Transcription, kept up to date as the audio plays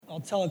I'll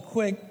tell a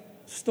quick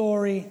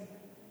story.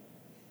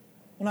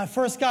 When I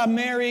first got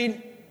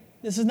married,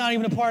 this is not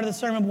even a part of the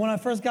sermon, but when I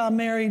first got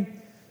married,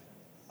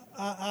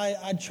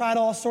 I tried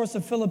all sorts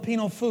of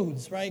Filipino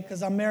foods, right?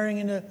 Because I'm marrying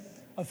into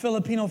a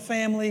Filipino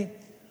family.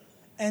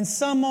 And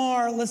some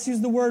are, let's use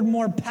the word,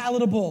 more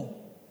palatable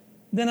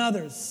than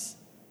others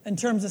in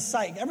terms of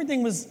sight.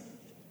 Everything was,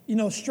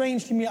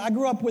 strange to me. I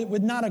grew up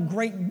with not a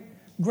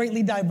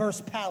greatly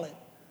diverse palate,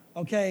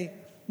 okay?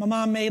 My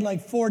mom made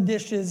like 4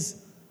 dishes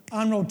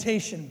on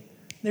rotation.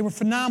 They were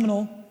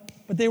phenomenal,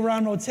 but they were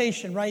on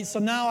rotation, right? So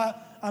now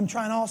I'm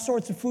trying all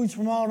sorts of foods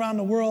from all around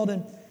the world.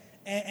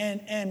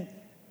 And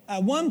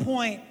at one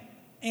point,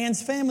 Ann's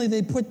family,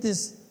 they put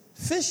this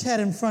fish head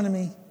in front of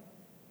me.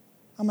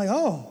 I'm like,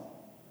 oh,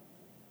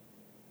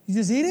 you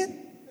just eat it?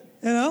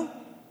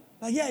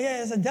 Like,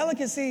 yeah, it's a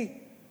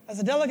delicacy. It's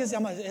a delicacy.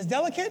 I'm like, it's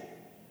delicate?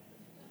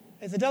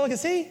 It's a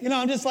delicacy?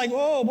 I'm just like,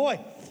 oh,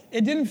 boy.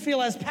 It didn't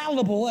feel as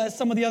palatable as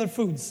some of the other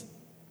foods.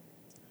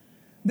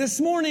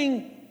 This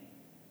morning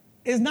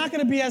is not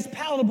going to be as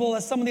palatable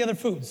as some of the other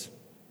foods.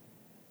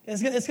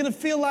 It's going to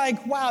feel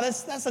like, wow,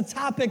 that's a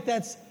topic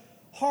that's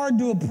hard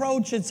to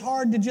approach. It's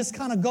hard to just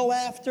kind of go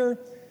after.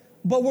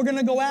 But we're going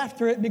to go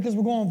after it because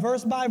we're going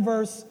verse by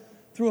verse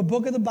through a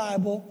book of the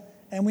Bible,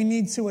 and we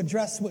need to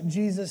address what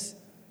Jesus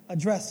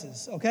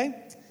addresses,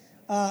 okay?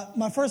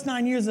 My first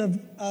 9 years of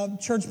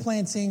church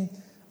planting,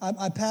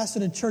 I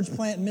pastored a church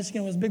plant in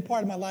Michigan. It was a big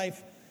part of my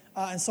life,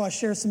 and so I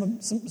share some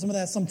of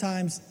that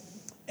sometimes.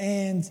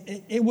 And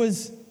it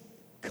was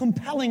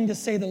compelling, to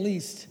say the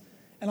least.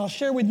 And I'll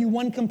share with you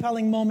one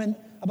compelling moment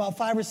about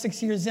 5 or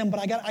 6 years in, but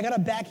I got to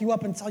back you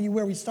up and tell you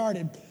where we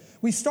started.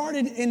 We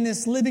started in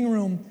this living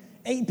room,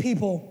 8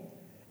 people,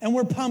 and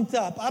we're pumped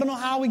up. I don't know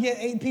how we get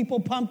 8 people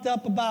pumped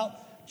up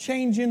about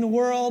changing the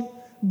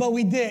world, but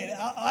we did.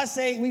 Us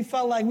 8, we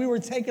felt like we were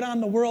taking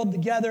on the world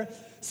together.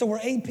 So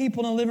we're 8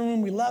 people in the living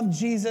room. We love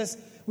Jesus.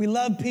 We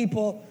love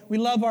people. We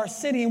love our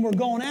city, and we're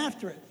going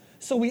after it.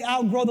 So we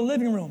outgrow the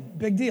living room.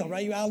 Big deal,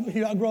 right? You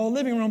outgrow a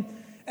living room.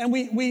 And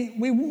we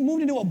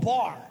moved into a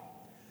bar.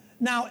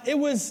 Now, it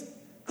was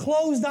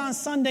closed on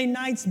Sunday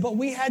nights, but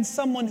we had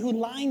someone who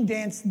line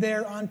danced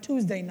there on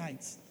Tuesday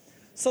nights.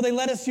 So they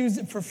let us use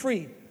it for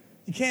free.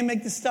 You can't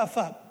make this stuff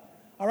up.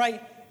 All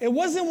right? It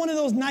wasn't one of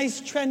those nice,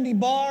 trendy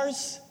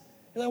bars.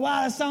 You're like,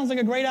 wow, that sounds like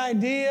a great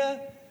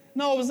idea.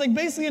 No, it was like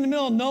basically in the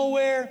middle of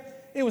nowhere.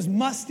 It was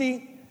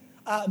musty.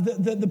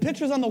 The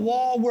pictures on the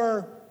wall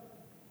were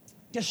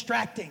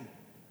distracting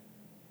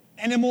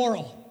and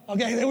immoral.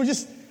 Okay? They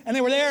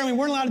were there, and we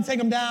weren't allowed to take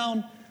them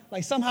down.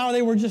 Like somehow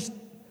they were just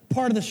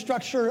part of the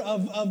structure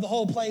of the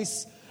whole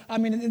place. I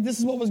mean, this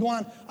is what was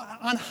going on.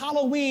 On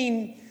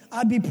Halloween,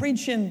 I'd be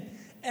preaching,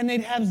 and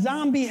they'd have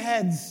zombie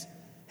heads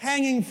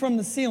hanging from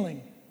the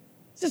ceiling.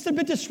 It's just a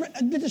bit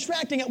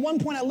distracting. At one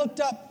point, I looked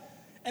up,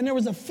 and there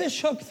was a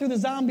fish hook through the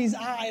zombie's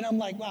eye, and I'm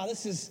like, wow,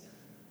 this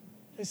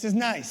is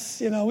nice.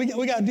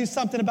 We got to do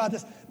something about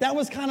this. That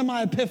was kind of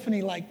my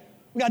epiphany, like,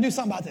 we got to do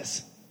something about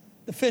this.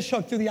 The fish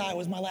hook through the eye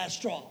was my last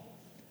straw.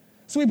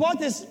 So we bought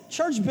this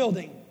church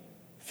building,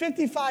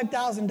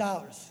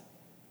 $55,000.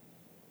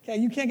 Okay,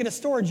 you can't get a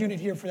storage unit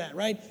here for that,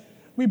 right?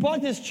 We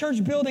bought this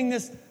church building,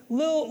 this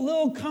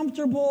little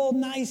comfortable,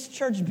 nice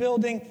church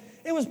building.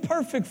 It was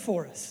perfect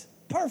for us,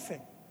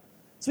 perfect.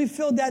 So we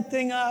filled that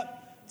thing up.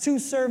 2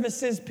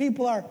 services,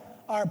 people are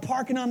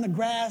parking on the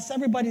grass,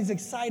 everybody's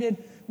excited.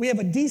 We have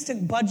a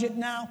decent budget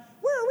now.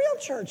 We're a real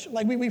church.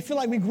 Like we feel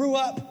like we grew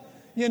up,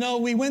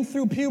 we went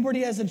through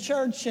puberty as a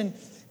church, and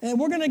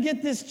we're going to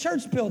get this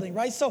church building,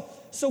 right?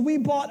 So we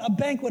bought a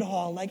banquet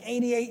hall, like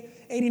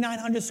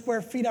 8,900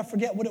 square feet, I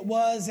forget what it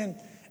was, and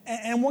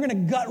we're going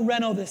to gut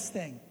reno this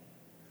thing.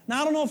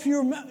 Now, I don't know if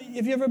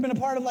you've ever been a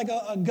part of like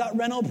a gut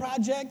reno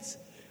project.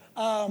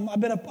 I've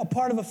been a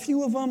part of a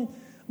few of them.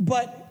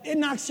 But it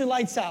knocks your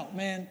lights out,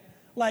 man.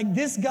 Like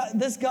this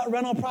gut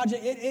rental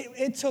project,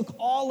 it took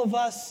all of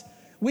us.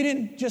 We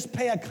didn't just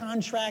pay a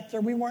contractor.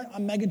 We weren't a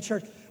mega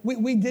church.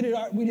 We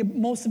did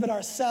most of it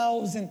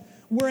ourselves, and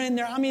we're in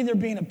there. I'm either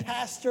being a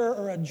pastor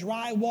or a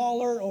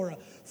drywaller or a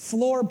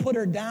floor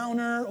putter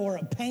downer or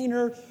a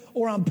painter,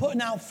 or I'm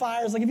putting out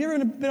fires. Like if you've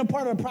ever been a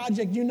part of a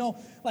project,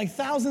 like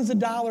thousands of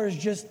dollars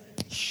just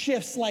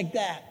shifts like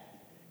that,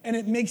 and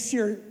it makes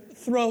your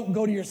throat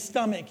go to your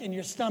stomach and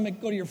your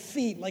stomach go to your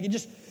feet. Like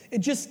it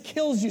just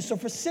kills you. So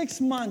for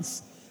 6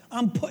 months,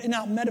 I'm putting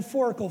out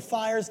metaphorical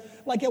fires.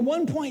 Like at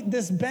one point,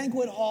 this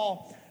banquet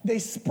hall, they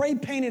spray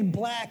painted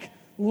black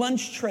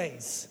lunch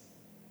trays.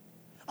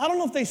 I don't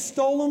know if they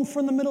stole them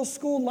from the middle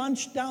school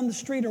lunch down the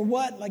street or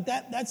what. Like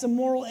that's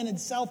immoral in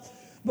itself.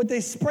 But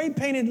they spray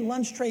painted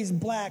lunch trays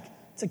black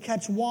to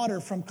catch water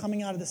from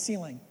coming out of the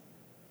ceiling.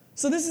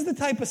 So this is the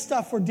type of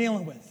stuff we're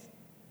dealing with.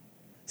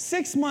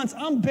 6 months,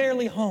 I'm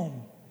barely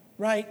home.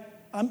 Right?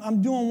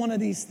 I'm doing one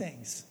of these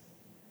things.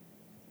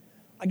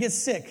 I get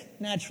sick,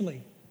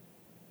 naturally.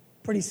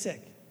 Pretty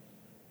sick.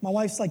 My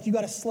wife's like, you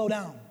got to slow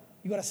down.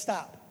 You got to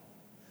stop.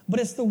 But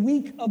it's the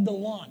week of the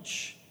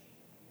launch.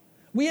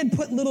 We had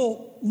put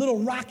little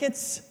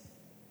rockets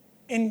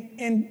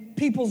in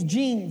people's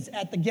jeans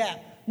at the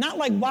Gap. Not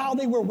like while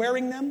they were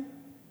wearing them,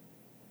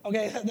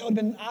 Okay, that would have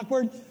been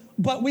awkward.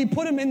 But we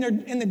put them in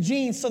the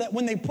jeans so that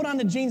when they put on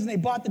the jeans and they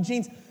bought the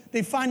jeans,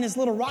 they find this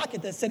little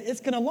rocket that said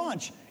it's going to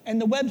launch. And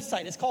the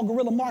website, it's called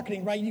guerrilla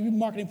marketing, right? You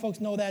marketing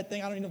folks know that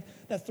thing. I don't even know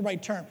if that's the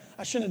right term.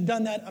 I shouldn't have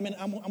done that. I mean,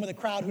 I'm with a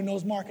crowd who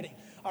knows marketing.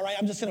 All right,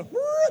 I'm just going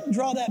to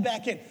draw that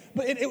back in.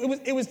 But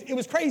it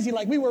was crazy.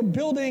 Like we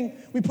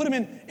put them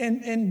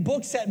in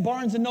books at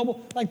Barnes &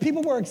 Noble. Like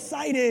people were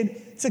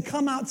excited to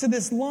come out to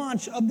this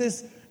launch of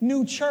this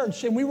new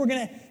church. And we were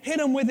going to hit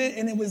them with it.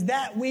 And it was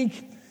that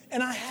week.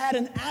 And I had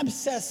an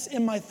abscess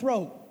in my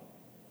throat.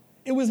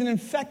 It was an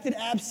infected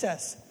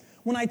abscess.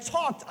 When I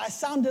talked, I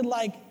sounded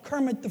like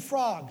Kermit the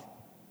Frog.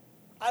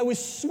 I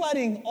was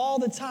sweating all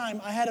the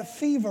time. I had a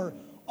fever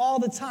all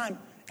the time.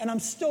 And I'm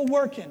still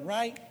working,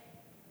 right?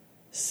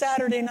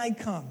 Saturday night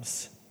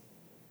comes.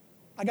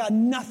 I got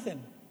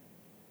nothing.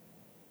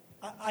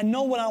 I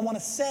know what I want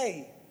to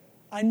say.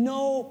 I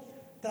know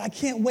that I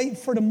can't wait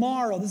for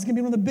tomorrow. This is going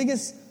to be one of the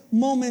biggest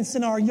moments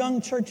in our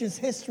young church's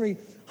history.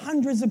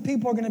 Hundreds of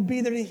people are going to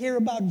be there to hear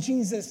about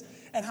Jesus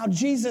and how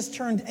Jesus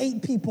turned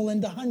 8 people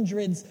into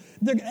hundreds.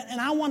 And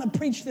I want to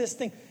preach this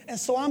thing. And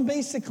so I'm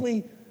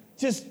basically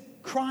just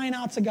crying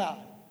out to God.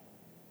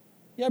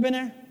 You ever been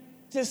there?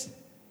 Just,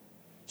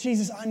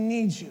 Jesus, I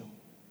need you.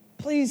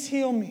 Please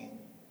heal me.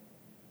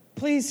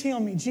 Please heal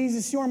me.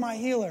 Jesus, you're my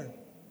healer.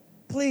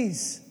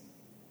 Please.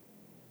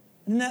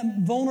 And in that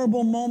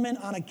vulnerable moment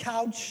on a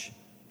couch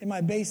in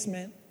my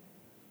basement,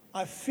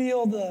 I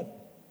feel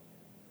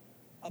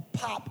a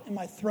pop in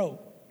my throat.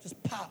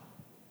 Just pop.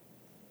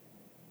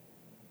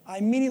 I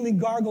immediately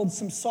gargled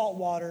some salt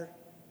water.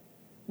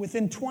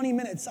 Within 20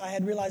 minutes, I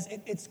had realized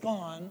it's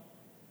gone,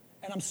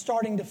 and I'm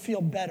starting to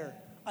feel better.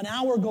 An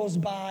hour goes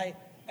by,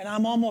 and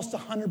I'm almost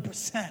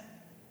 100%.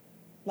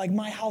 Like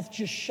my health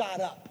just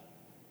shot up.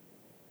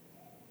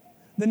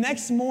 The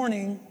next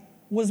morning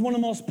was one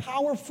of the most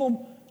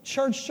powerful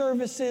church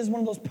services,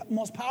 one of those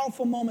most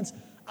powerful moments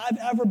I've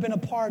ever been a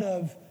part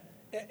of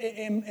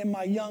in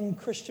my young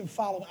Christian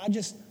following.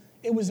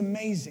 It was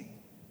amazing.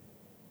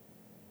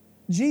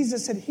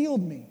 Jesus had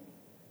healed me.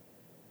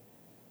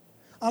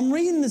 I'm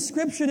reading the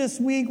scripture this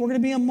week. We're going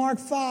to be in Mark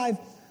 5.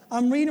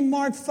 I'm reading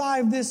Mark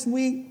 5 this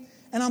week,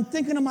 and I'm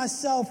thinking to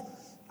myself,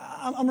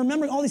 I'm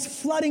remembering all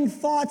these flooding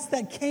thoughts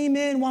that came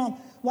in while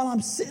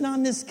I'm sitting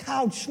on this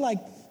couch, like,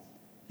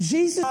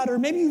 Jesus, or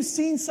maybe you've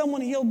seen someone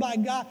healed by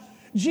God.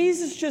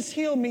 Jesus just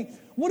healed me.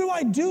 What do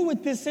I do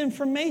with this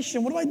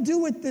information? What do I do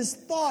with this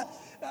thought?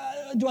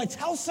 Do I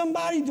tell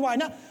somebody? Do I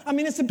not? I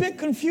mean, it's a bit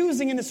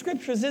confusing in the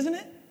scriptures, isn't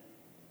it?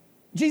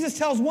 Jesus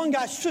tells one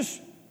guy, shush,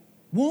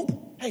 whoop,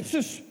 hey,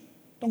 shush,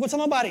 don't go tell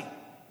nobody.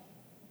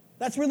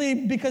 That's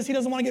really because he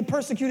doesn't want to get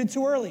persecuted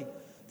too early.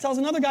 Tells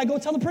another guy, go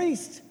tell the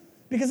priest,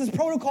 because it's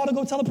protocol to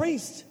go tell the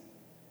priest.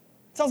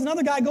 Tells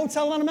another guy, go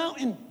tell it on a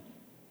mountain.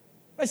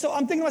 Right, so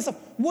I'm thinking to myself,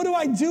 what do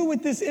I do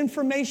with this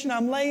information?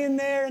 I'm laying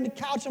there on the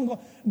couch. I'm going,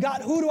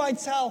 God, who do I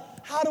tell?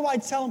 How do I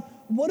tell him?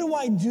 What do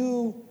I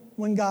do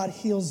when God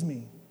heals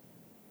me?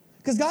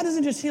 Because God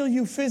doesn't just heal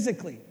you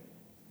physically.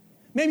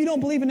 Maybe you don't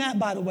believe in that,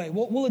 by the way.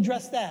 We'll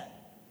address that.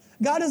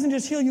 God doesn't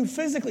just heal you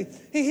physically.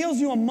 He heals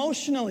you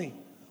emotionally.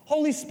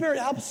 Holy Spirit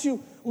helps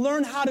you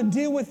learn how to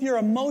deal with your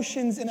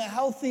emotions in a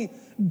healthy,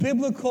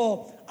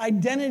 biblical,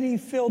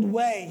 identity-filled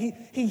way.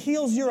 He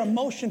heals your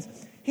emotions.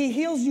 He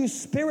heals you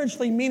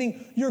spiritually,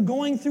 meaning you're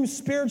going through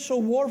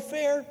spiritual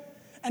warfare,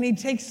 and he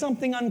takes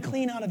something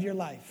unclean out of your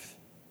life.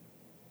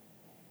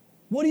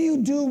 What do you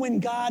do when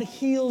God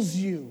heals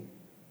you?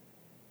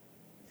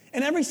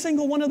 In every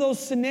single one of those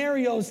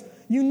scenarios,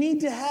 you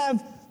need to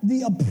have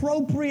the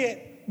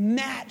appropriate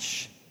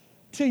match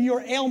to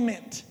your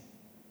ailment.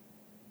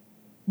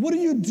 What do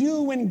you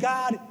do when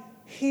God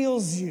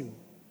heals you?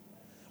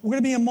 We're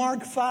going to be in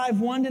Mark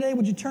 5:1 today.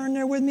 Would you turn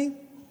there with me?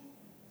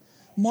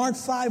 Mark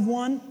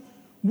 5:1.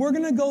 We're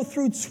going to go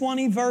through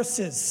 20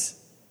 verses.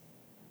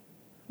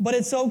 But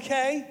it's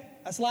okay.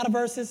 That's a lot of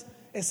verses.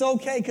 It's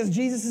okay because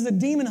Jesus is a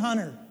demon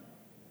hunter.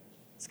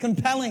 It's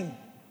compelling.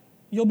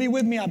 You'll be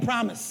with me, I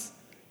promise.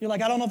 You're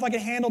like, I don't know if I can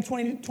handle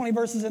 20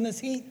 verses in this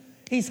heat.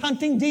 He's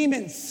hunting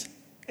demons.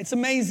 It's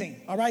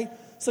amazing, all right?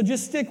 So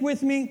just stick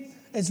with me.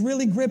 It's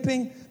really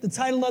gripping. The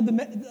title of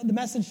the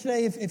message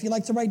today, if you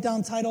like to write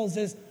down titles,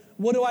 is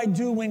What Do I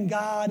Do When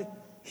God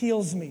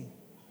Heals Me?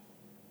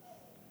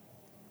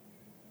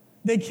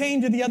 They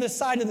came to the other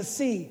side of the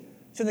sea,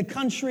 to the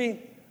country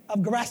of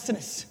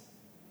Gerasenes.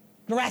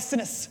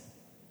 Gerasenes.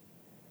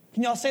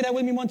 Can y'all say that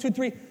with me? 1, 2,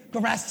 3.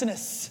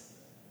 Gerasenes.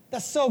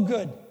 That's so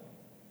good.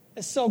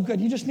 It's so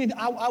good. You just need,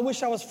 I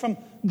wish I was from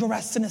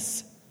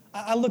Gerasenes.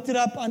 I looked it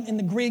up in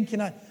the Greek,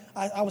 and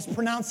I was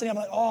pronouncing it. I'm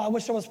like, oh, I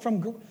wish I was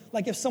from,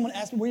 like if someone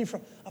asked me, where are you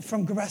from? I'm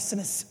from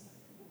Gerasenes.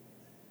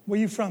 Where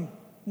are you from?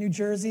 New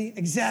Jersey?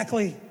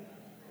 Exactly.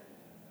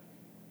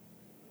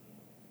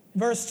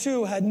 Verse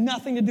 2 had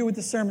nothing to do with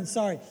the sermon,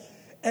 sorry.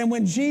 And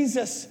when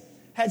Jesus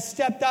had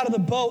stepped out of the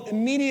boat,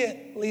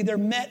 immediately there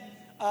met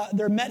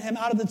him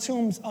out of the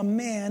tombs a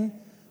man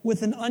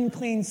with an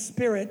unclean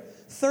spirit.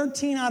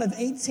 13 out of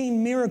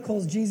 18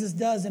 miracles Jesus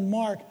does in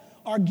Mark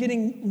are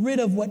getting rid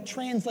of what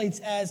translates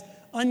as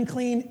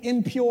unclean,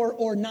 impure,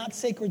 or not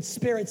sacred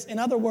spirits. In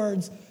other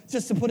words,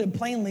 just to put it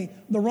plainly,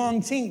 the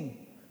wrong team.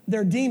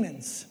 They're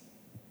demons.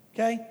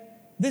 Okay?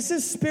 This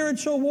is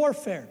spiritual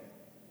warfare.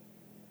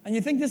 And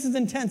you think this is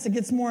intense, it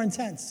gets more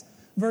intense.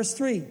 Verse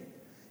 3,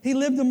 he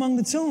lived among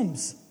the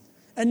tombs,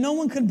 and no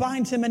one could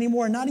bind him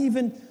anymore, not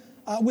even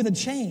with a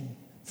chain.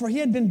 For he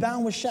had been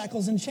bound with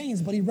shackles and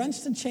chains, but he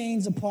wrenched the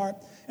chains apart,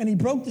 and he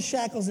broke the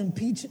shackles in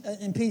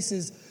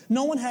pieces.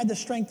 No one had the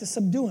strength to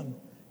subdue him.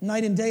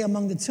 Night and day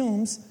among the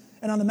tombs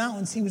and on the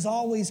mountains, he was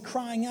always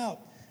crying out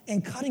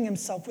and cutting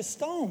himself with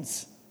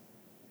stones.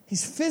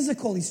 He's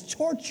physical, he's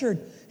tortured,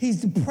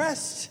 he's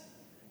depressed,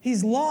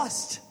 he's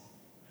lost.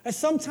 And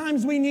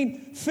sometimes we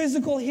need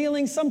physical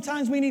healing,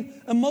 sometimes we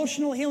need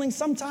emotional healing,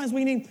 sometimes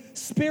we need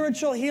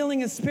spiritual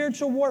healing and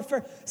spiritual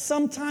warfare.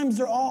 Sometimes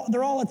they're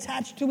all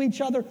attached to each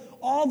other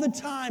all the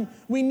time.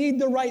 We need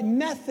the right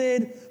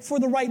method for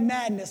the right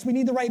madness. We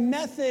need the right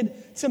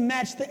method to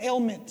match the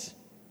ailment.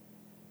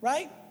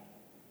 Right?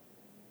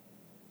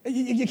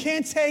 You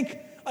can't take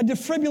a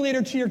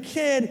defibrillator to your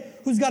kid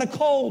who's got a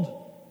cold.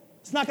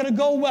 It's not going to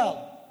go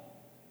well.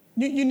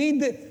 You need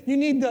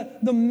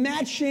the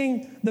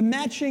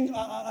matching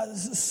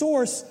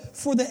source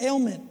for the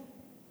ailment.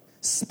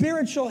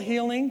 Spiritual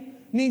healing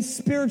needs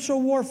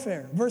spiritual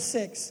warfare. Verse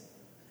 6.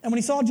 And when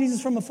he saw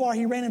Jesus from afar,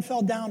 he ran and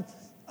fell down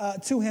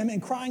to him,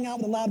 and crying out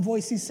with a loud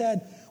voice, he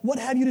said, "What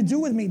have you to do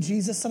with me,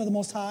 Jesus, Son of the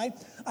Most High?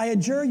 I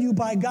adjure you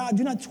by God,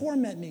 do not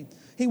torment me."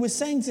 He was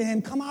saying to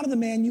him, "Come out of the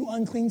man, you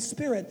unclean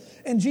spirit."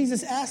 And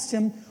Jesus asked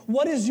him,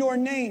 "What is your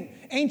name?"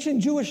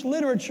 Ancient Jewish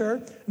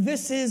literature,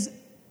 this is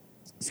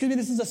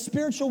a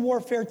spiritual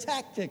warfare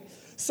tactic.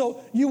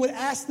 So you would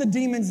ask the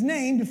demon's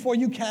name before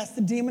you cast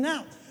the demon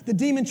out. The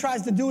demon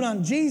tries to do it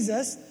on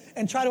Jesus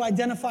and try to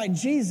identify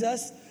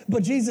Jesus,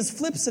 but Jesus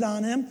flips it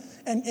on him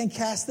and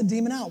casts the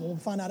demon out. We'll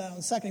find out in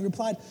a second. He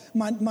replied,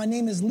 my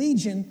name is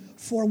Legion,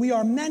 for we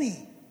are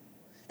many.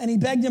 And he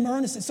begged him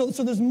earnestly.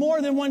 So there's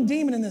more than one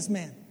demon in this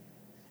man.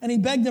 And he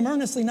begged him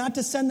earnestly not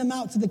to send them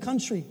out to the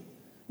country.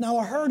 Now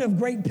a herd of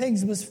great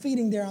pigs was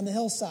feeding there on the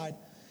hillside.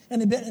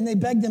 And they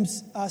begged him,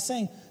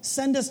 saying,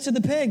 "Send us to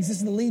the pigs," this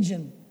is the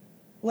legion.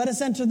 "Let us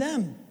enter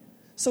them."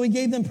 So he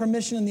gave them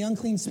permission, and the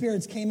unclean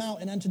spirits came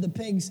out and entered the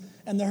pigs,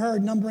 and the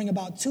herd, numbering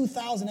about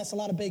 2,000, that's a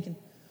lot of bacon,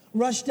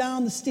 rushed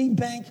down the steep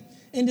bank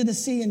into the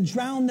sea and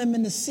drowned them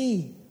in the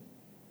sea.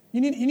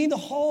 You need the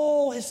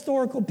whole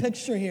historical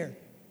picture here.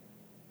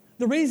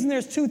 The reason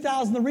there's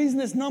 2,000, the reason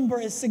this number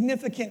is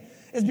significant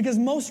is because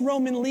most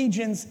Roman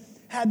legions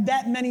had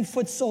that many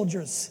foot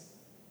soldiers,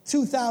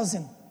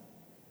 2,000.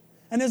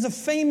 And there's a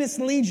famous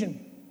legion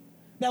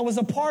that was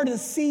a part of the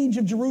siege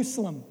of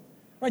Jerusalem.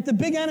 Right? The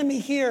big enemy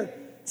here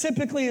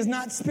typically is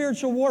not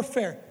spiritual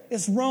warfare.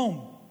 It's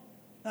Rome.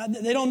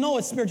 They don't know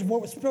it's spiritual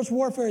warfare. Spiritual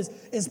warfare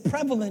is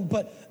prevalent,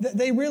 but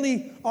they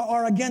really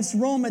are against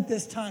Rome at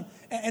this time.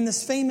 And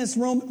this famous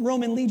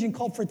Roman legion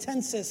called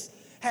Fretensis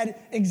had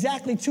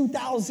exactly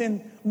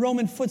 2,000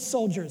 Roman foot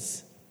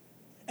soldiers.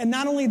 And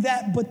not only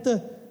that, but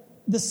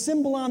the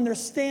symbol on their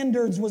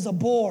standards was a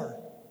boar.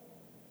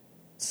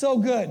 So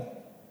good.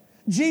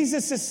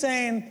 Jesus is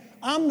saying,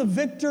 I'm the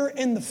victor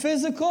in the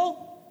physical.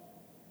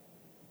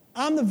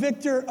 I'm the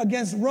victor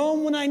against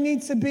Rome when I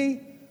need to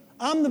be.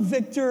 I'm the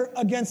victor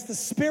against the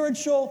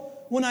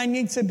spiritual when I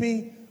need to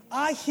be.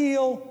 I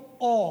heal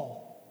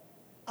all.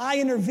 I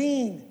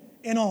intervene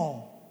in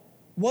all.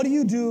 What do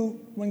you do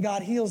when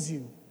God heals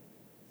you?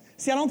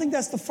 See, I don't think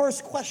that's the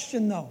first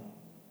question, though.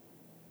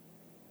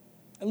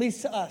 At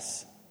least to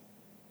us.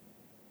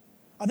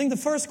 I think the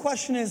first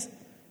question is,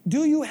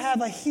 do you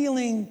have a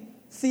healing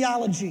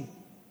theology?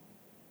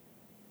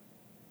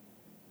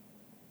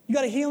 You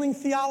got a healing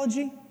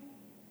theology?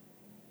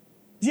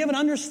 Do you have an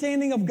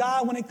understanding of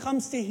God when it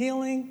comes to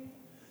healing?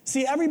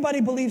 See,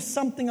 everybody believes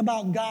something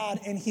about God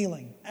and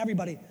healing.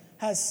 Everybody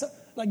has,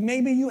 like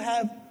maybe you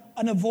have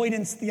an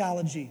avoidance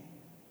theology.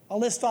 I'll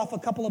list off a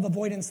couple of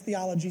avoidance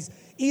theologies.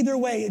 Either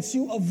way, it's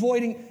you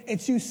avoiding,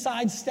 it's you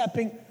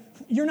sidestepping.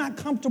 You're not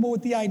comfortable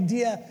with the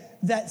idea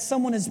that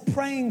someone is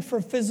praying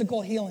for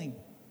physical healing.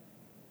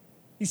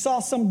 You saw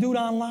some dude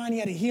online, he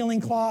had a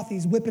healing cloth,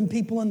 he's whipping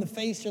people in the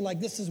face. You're like,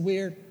 this is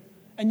weird.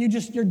 And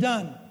you're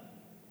done.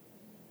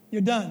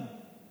 You're done.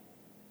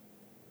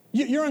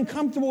 You're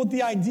uncomfortable with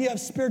the idea of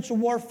spiritual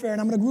warfare,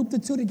 and I'm going to group the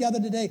two together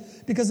today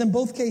because in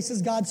both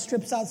cases, God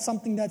strips out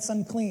something that's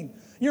unclean.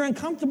 You're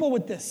uncomfortable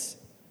with this,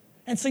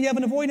 and so you have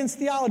an avoidance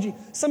theology.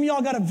 Some of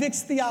y'all got a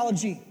Vicks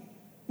theology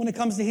when it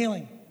comes to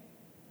healing.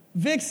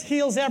 Vicks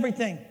heals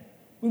everything.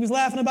 We was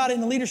laughing about it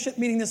in the leadership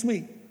meeting this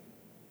week.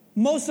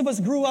 Most of us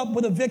grew up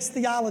with a Vicks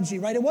theology,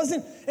 right? It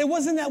wasn't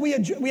that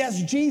we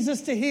asked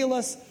Jesus to heal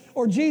us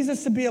or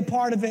Jesus to be a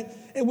part of it.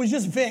 It was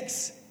just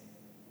Vicks.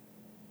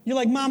 You're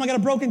like, Mom, I got a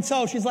broken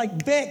toe. She's like,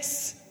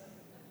 Vicks.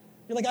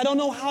 You're like, I don't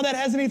know how that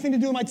has anything to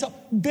do with my toe.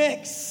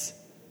 Vicks.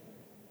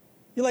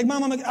 You're like,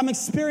 Mom, I'm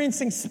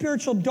experiencing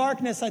spiritual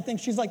darkness, I think.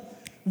 She's like,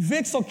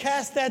 Vicks will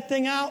cast that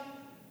thing out.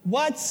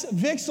 What?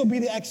 Vicks will be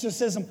the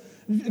exorcism.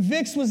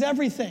 Vicks was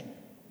everything.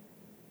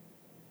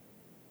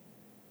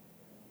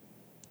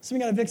 Some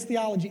of you got a Vicks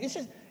theology. It's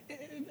just,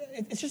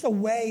 it's just a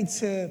way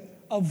to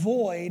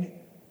avoid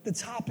the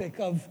topic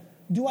of,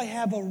 do I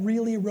have a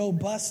really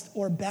robust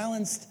or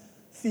balanced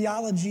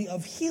theology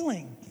of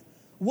healing?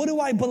 What do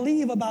I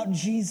believe about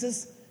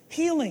Jesus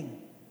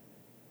healing?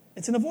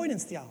 It's an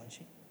avoidance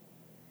theology.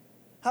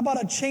 How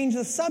about a change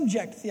the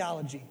subject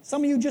theology?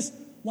 Some of you just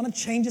want to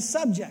change the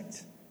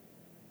subject.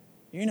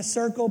 You're in a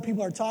circle,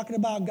 people are talking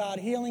about God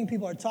healing,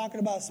 people are talking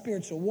about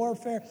spiritual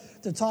warfare,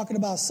 they're talking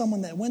about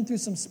someone that went through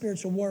some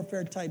spiritual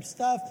warfare type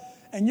stuff,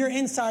 and your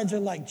insides are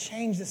like,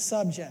 change the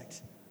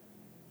subject.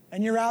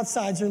 And your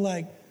outsides are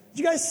like, did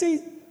you guys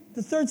see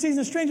the third season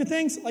of Stranger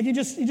Things? Like you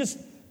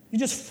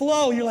just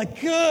flow. You're like,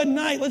 good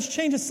night, let's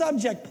change the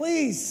subject,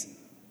 please.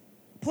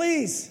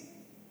 Please.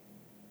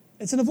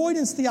 It's an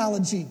avoidance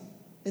theology.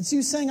 It's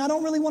you saying, I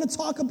don't really want to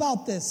talk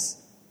about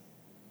this.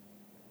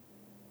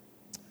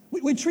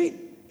 We treat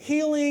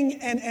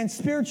healing and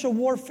spiritual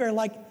warfare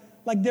like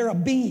they're a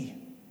bee.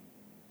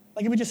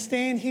 Like if we just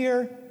stand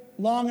here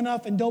long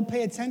enough and don't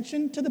pay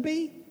attention to the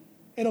bee,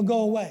 it'll go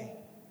away.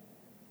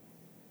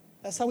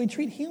 That's how we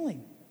treat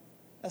healing.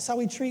 That's how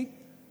we treat,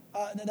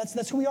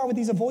 that's who we are with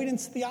these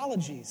avoidance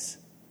theologies.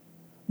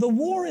 The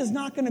war is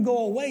not going to go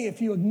away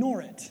if you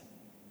ignore it.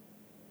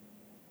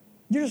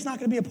 You're just not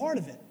going to be a part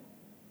of it.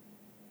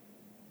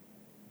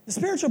 The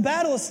spiritual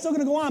battle is still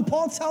going to go on.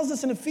 Paul tells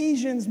us in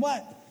Ephesians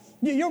what?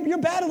 Your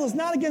battle is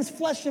not against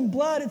flesh and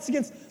blood. It's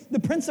against the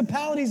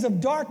principalities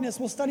of darkness.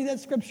 We'll study that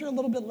scripture a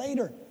little bit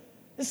later.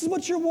 This is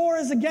what your war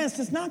is against.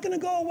 It's not going to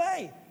go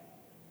away.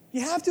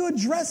 You have to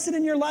address it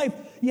in your life.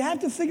 You have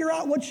to figure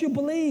out what you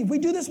believe. We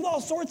do this with all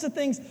sorts of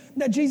things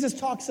that Jesus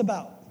talks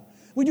about.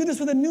 We do this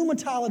with a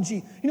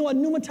pneumatology. You know what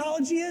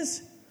pneumatology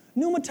is?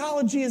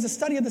 Pneumatology is a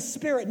study of the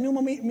Spirit.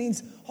 Pneuma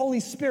means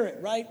Holy Spirit,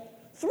 right?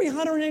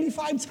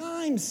 385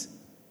 times.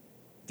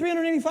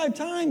 385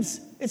 times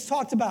it's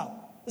talked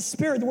about. The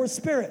Spirit, the word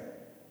Spirit.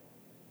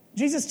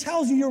 Jesus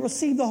tells you you'll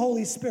receive the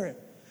Holy Spirit.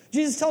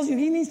 Jesus tells you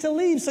he needs to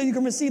leave so you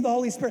can receive the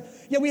Holy Spirit.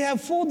 Yet we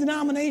have full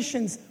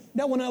denominations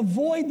that want to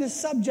avoid the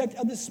subject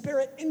of the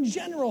Spirit in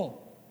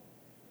general.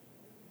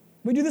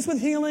 We do this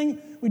with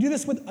healing. We do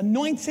this with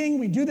anointing.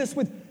 We do this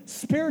with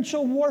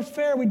spiritual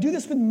warfare. We do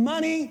this with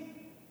money.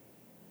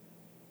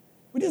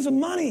 We do this with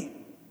money.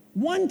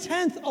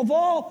 1/10 of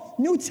all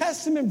New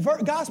Testament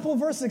gospel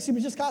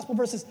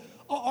verses,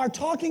 are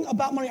talking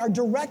about money, are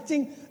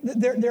directing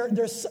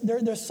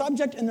their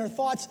subject and their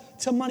thoughts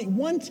to money.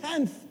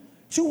 1/10,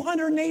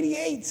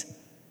 288.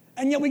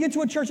 And yet we get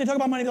to a church, they talk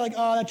about money, they're like,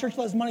 oh, that church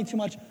loves money too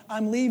much,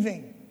 I'm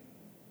leaving.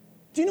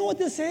 Do you know what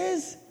this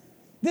is?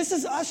 This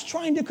is us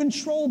trying to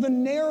control the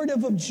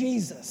narrative of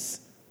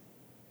Jesus.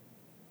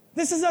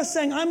 This is us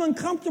saying, I'm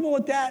uncomfortable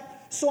with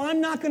that, so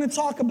I'm not going to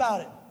talk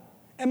about it.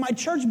 And my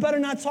church better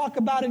not talk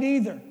about it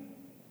either.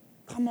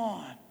 Come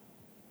on.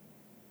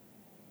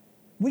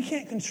 We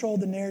can't control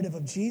the narrative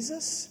of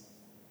Jesus.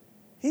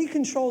 He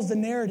controls the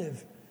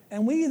narrative.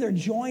 And we either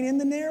join in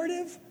the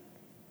narrative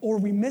or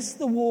we miss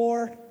the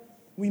war,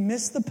 we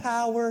miss the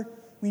power,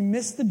 we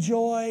miss the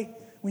joy,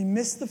 we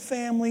miss the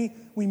family,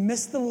 we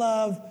miss the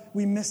love,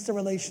 we miss the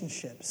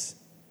relationships.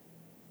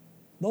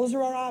 Those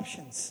are our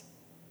options.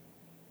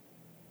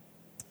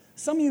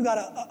 Some of you got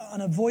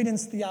an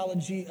avoidance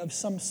theology of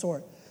some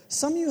sort.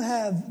 Some of you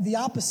have the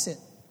opposite.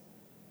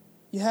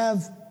 You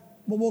have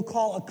what we'll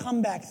call a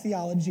comeback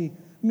theology,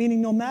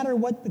 meaning no matter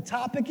what the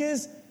topic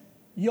is,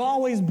 you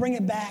always bring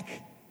it back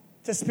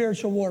to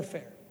spiritual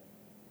warfare.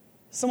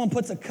 Someone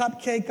puts a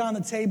cupcake on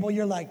the table,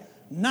 you're like,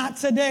 not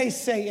today,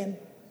 Satan,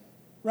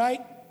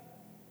 right?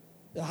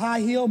 The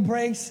high heel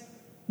breaks,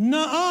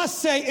 nuh-uh,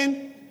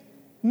 Satan,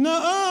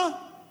 nuh-uh.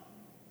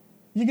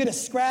 You get a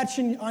scratch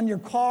on your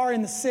car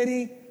in the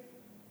city,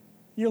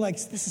 you're like,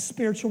 this is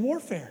spiritual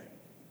warfare.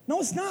 No,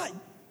 it's not.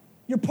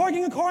 You're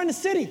parking a car in the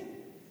city.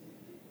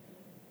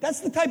 That's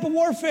the type of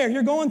warfare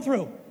you're going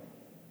through.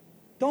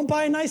 Don't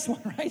buy a nice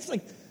one, right? It's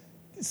like,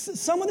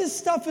 some of this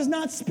stuff is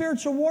not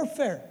spiritual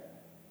warfare.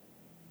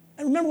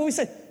 And remember what we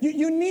said,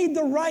 you need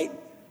the right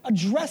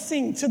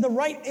addressing to the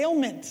right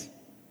ailment.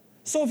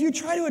 So if you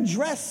try to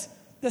address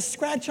the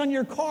scratch on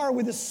your car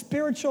with a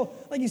spiritual,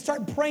 like you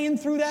start praying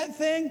through that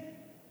thing,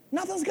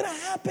 nothing's going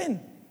to happen.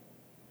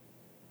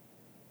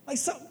 Like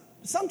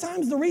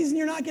sometimes the reason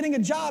you're not getting a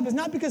job is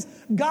not because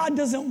God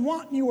doesn't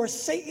want you or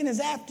Satan is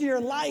after your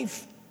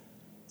life.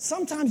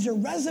 Sometimes your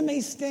resume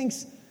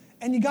stinks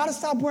and you got to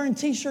stop wearing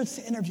t-shirts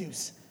to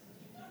interviews.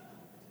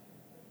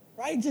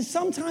 Right? Just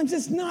sometimes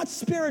it's not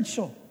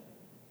spiritual.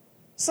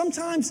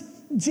 Sometimes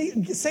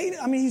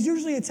Satan, he's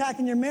usually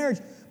attacking your marriage,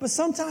 but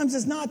sometimes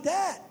it's not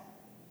that.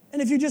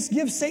 And if you just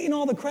give Satan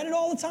all the credit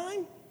all the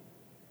time,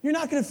 you're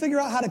not going to figure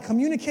out how to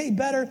communicate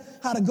better,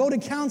 how to go to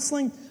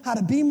counseling, how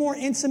to be more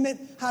intimate,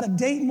 how to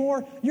date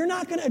more. You're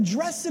not going to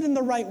address it in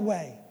the right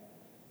way.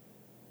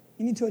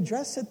 You need to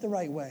address it the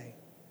right way.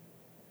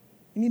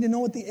 You need to know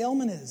what the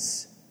ailment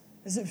is.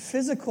 Is it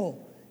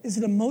physical? Is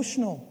it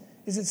emotional?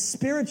 Is it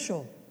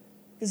spiritual?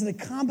 Is it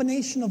a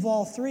combination of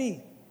all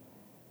three?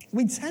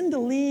 We tend to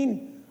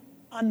lean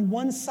on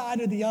one side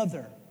or the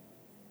other,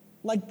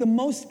 like the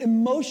most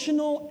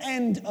emotional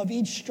end of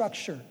each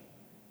structure.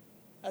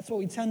 That's what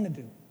we tend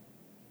to do.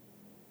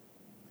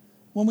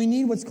 When we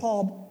need what's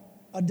called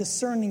a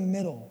discerning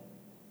middle.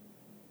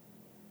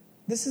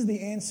 This is the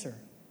answer.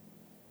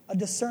 A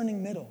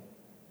discerning middle.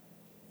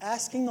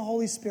 Asking the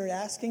Holy Spirit,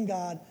 asking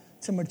God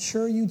to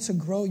mature you, to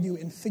grow you,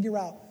 and figure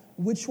out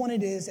which one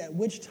it is at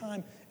which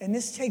time. And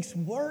this takes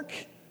work.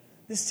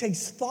 This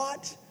takes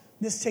thought.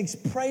 This takes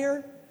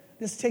prayer.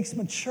 This takes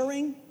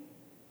maturing.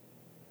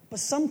 But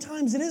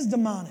sometimes it is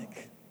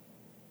demonic.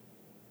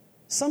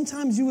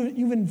 Sometimes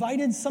you've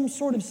invited some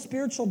sort of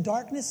spiritual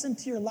darkness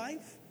into your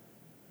life.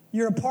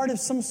 You're a part of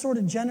some sort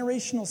of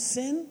generational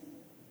sin.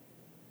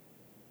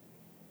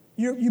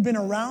 You've been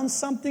around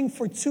something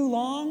for too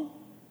long.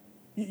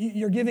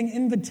 You're giving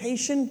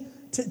invitation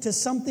to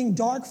something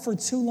dark for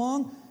too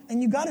long.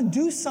 And you got to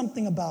do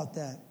something about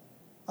that.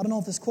 I don't know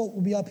if this quote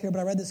will be up here, but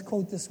I read this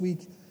quote this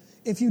week.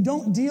 If you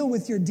don't deal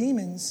with your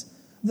demons,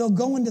 they'll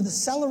go into the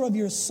cellar of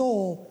your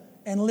soul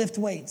and lift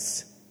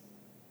weights.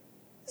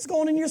 It's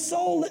going in your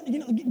soul,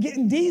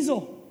 getting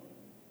diesel.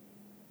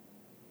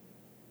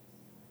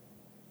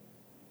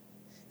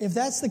 If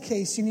that's the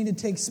case, you need to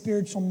take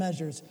spiritual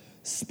measures.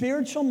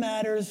 Spiritual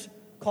matters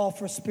call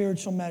for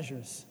spiritual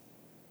measures.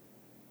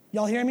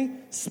 Y'all hear me?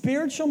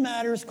 Spiritual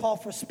matters call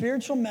for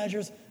spiritual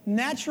measures.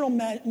 Natural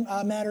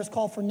matters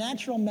call for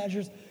natural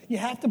measures. You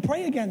have to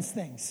pray against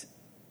things.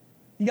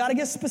 You got to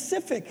get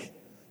specific.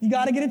 You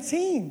got to get a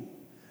team.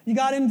 You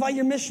got to invite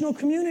your missional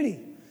community.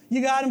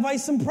 You got to invite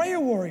some prayer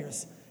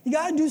warriors. You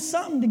got to do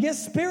something to get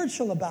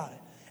spiritual about it.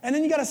 And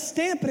then you got to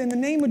stamp it in the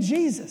name of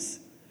Jesus.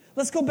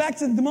 Let's go back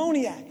to the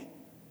demoniac.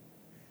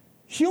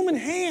 Human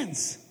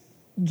hands.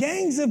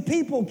 Gangs of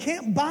people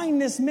can't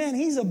bind this man.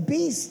 He's a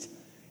beast.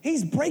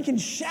 He's breaking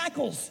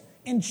shackles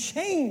and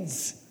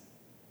chains.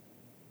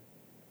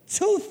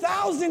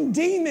 2,000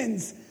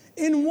 demons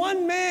in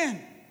one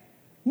man.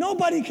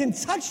 Nobody can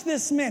touch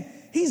this man.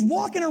 He's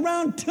walking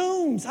around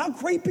tombs. How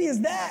creepy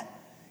is that?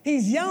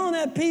 He's yelling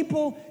at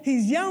people.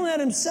 He's yelling at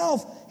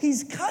himself.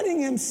 He's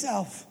cutting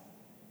himself.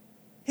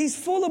 He's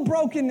full of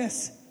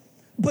brokenness.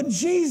 But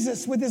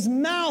Jesus, with his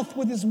mouth,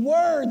 with his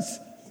words,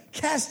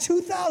 cast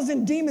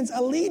 2,000 demons,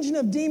 a legion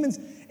of demons,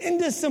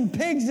 into some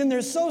pigs, and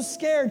they're so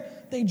scared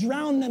they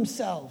drown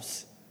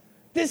themselves.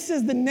 This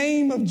is the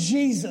name of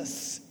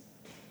Jesus.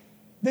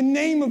 The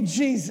name of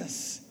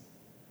Jesus.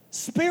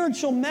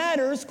 Spiritual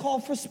matters call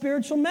for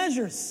spiritual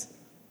measures.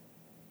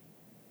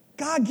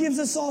 God gives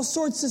us all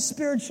sorts of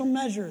spiritual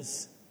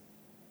measures.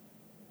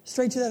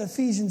 Straight to that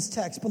Ephesians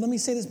text. But let me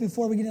say this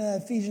before we get into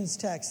that Ephesians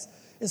text.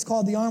 It's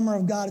called the armor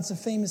of God. It's a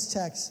famous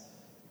text.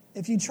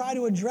 If you try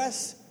to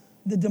address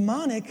the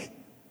demonic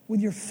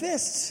with your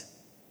fists,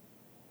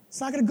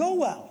 it's not going to go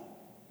well.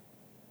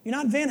 You're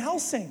not Van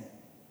Helsing.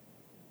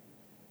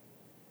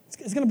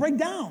 It's going to break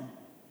down.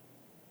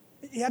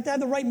 You have to have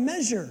the right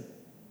measure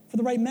for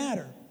the right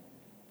matter.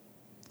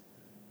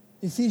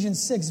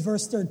 Ephesians 6,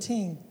 verse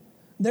 13.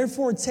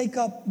 Therefore, take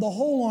up the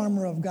whole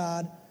armor of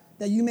God,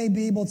 that you may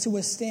be able to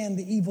withstand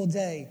the evil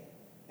day,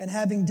 and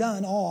having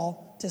done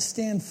all, to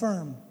stand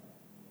firm.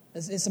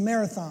 It's a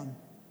marathon.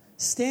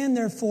 Stand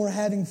therefore,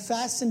 having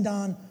fastened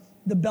on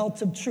the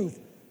belt of truth.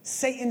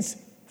 Satan's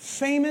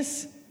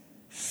famous,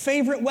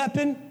 favorite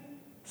weapon,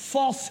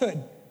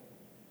 falsehood.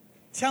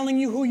 Telling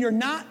you who you're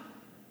not,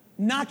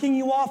 knocking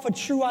you off a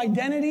true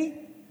identity,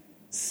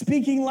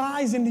 speaking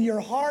lies into your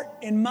heart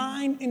and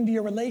mind, into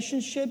your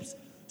relationships.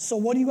 So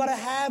what do you got to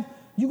have?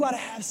 You got to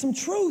have some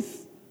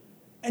truth.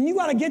 And you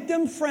got to get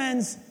them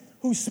friends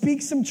who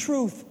speak some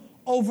truth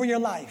over your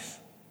life.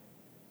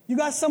 You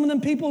got some of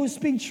them people who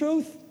speak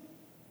truth, and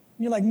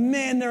you're like,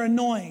 man, they're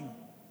annoying.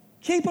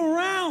 Keep them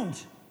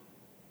around.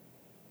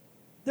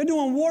 They're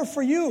doing war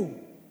for you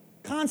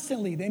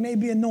constantly. They may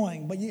be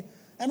annoying, but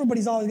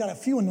everybody's always got a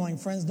few annoying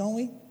friends, don't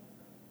we?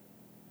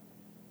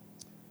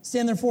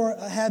 Stand therefore,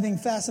 having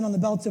fastened on the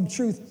belt of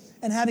truth,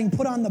 and having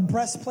put on the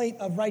breastplate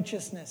of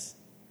righteousness.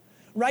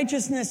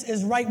 Righteousness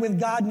is right with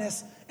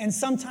Godness, and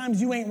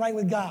sometimes you ain't right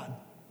with God.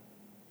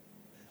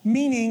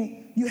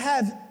 Meaning, you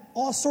have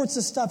all sorts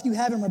of stuff you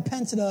haven't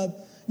repented of.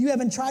 You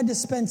haven't tried to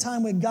spend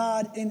time with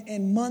God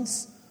in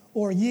months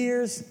or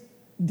years,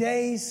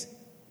 days.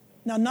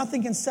 Now,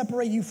 nothing can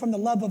separate you from the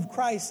love of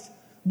Christ,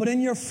 but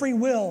in your free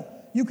will,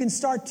 you can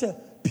start to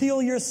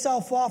peel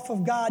yourself off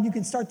of God. You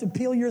can start to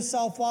peel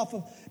yourself off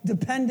of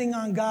depending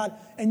on God,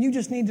 and you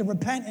just need to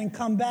repent and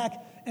come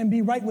back and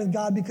be right with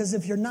God, because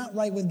if you're not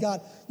right with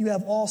God, you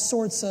have all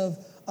sorts of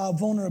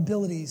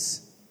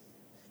vulnerabilities.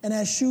 And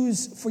as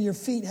shoes for your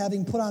feet,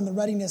 having put on the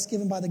readiness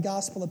given by the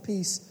gospel of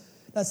peace,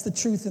 that's the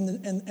truth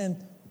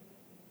and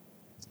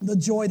the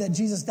joy that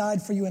Jesus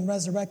died for you and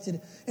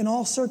resurrected. In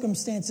all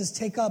circumstances,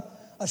 take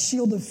up a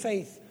shield of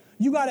faith.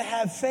 You got to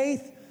have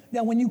faith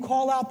that when you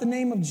call out the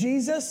name of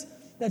Jesus,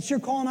 that you're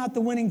calling out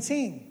the winning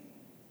team.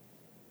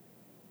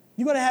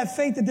 You got to have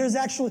faith that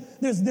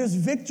there's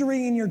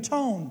victory in your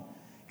tone.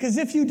 Because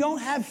if you don't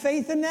have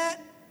faith in that,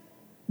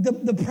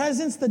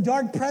 the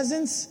dark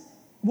presence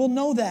will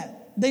know that.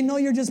 They know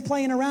you're just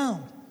playing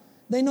around.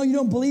 They know you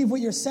don't believe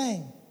what you're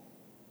saying.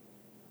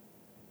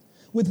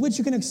 with which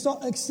you can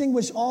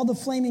extinguish all the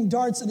flaming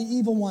darts of the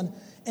evil one,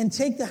 and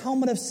take the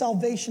helmet of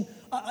salvation.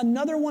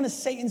 Another one of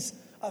Satan's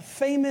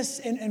famous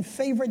and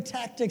favorite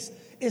tactics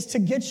is to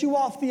get you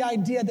off the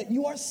idea that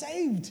you are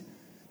saved,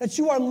 that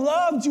you are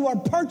loved, you are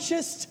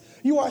purchased,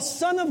 you are a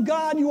son of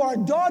God, you are a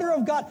daughter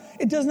of God.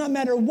 It does not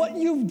matter what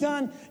you've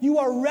done. You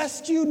are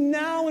rescued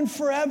now and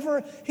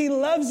forever. He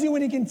loves you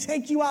and he can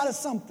take you out of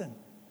something.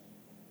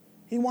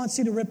 He wants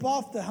you to rip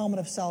off the helmet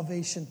of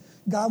salvation.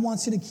 God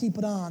wants you to keep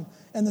it on.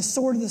 And the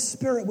sword of the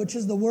Spirit, which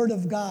is the word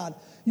of God.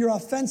 Your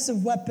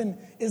offensive weapon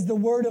is the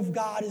word of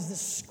God, is the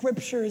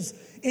scriptures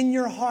in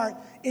your heart,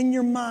 in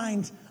your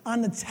mind,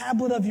 on the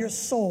tablet of your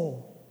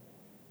soul.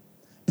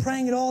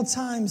 Praying at all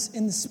times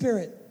in the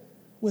Spirit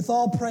with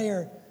all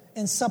prayer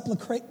and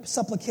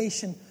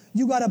supplication.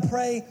 You got to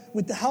pray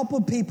with the help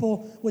of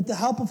people, with the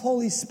help of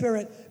Holy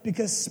Spirit,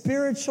 because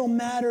spiritual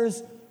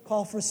matters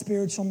call for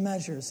spiritual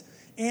measures.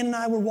 Ann and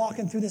I were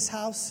walking through this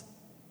house.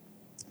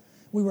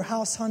 We were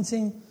house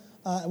hunting.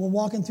 We're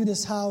walking through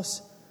this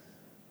house.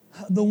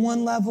 The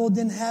one level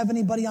didn't have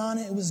anybody on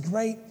it. It was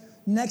great.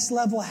 Next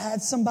level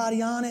had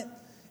somebody on it.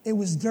 It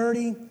was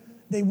dirty.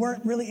 They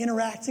weren't really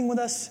interacting with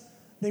us.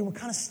 They were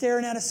kind of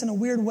staring at us in a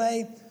weird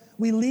way.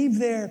 We leave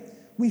there.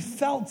 We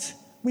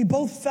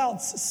both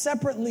felt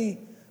separately,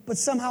 but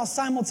somehow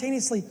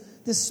simultaneously,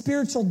 this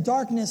spiritual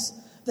darkness.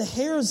 The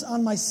hairs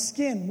on my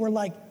skin were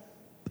like,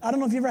 I don't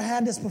know if you ever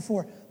had this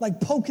before, like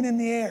poking in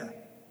the air.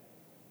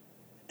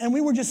 And we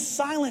were just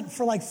silent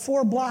for like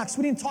 4 blocks.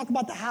 We didn't talk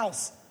about the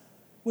house,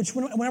 which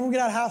whenever we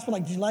get out of the house, we're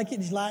like, did you like it?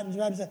 Did you like it? Did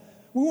you like it?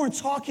 We weren't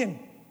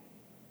talking.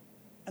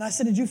 And I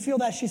said, did you feel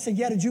that? She said,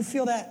 yeah. Did you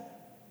feel that?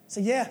 I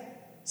said, yeah.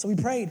 So we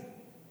prayed.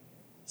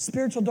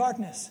 Spiritual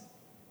darkness.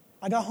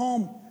 I got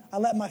home. I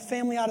let my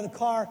family out of the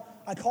car.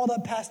 I called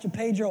up Pastor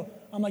Pedro.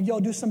 I'm like, yo,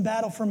 do some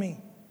battle for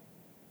me.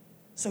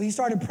 So he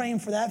started praying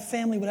for that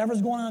family,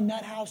 whatever's going on in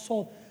that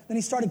household. Then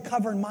he started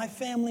covering my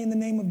family in the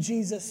name of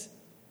Jesus.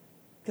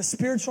 Because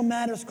spiritual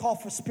matters call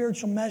for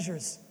spiritual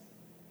measures.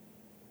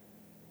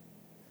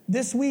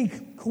 This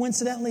week,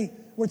 coincidentally,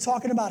 we're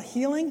talking about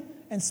healing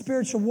and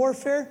spiritual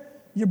warfare.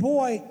 Your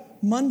boy,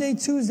 Monday,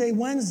 Tuesday,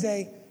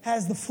 Wednesday,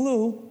 has the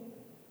flu.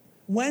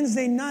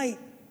 Wednesday night,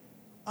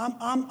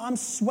 I'm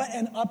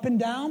sweating up and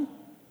down.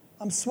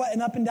 I'm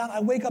sweating up and down. I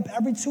wake up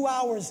every 2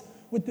 hours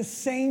with the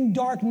same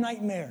dark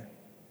nightmare.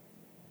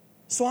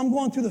 So I'm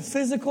going through the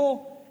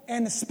physical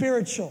and the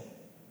spiritual.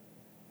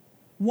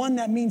 One,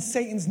 that means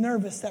Satan's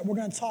nervous that we're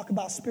going to talk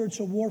about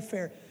spiritual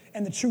warfare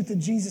and the truth that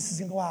Jesus is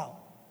going to go out.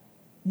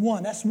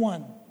 One, that's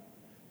one.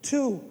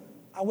 2,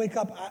 I wake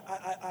up,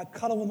 I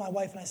cuddle with my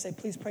wife and I say,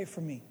 please pray for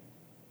me.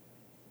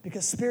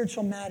 Because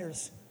spiritual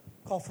matters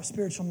call for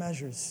spiritual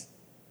measures.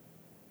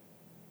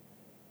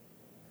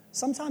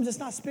 Sometimes it's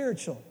not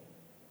spiritual.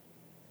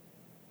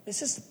 It's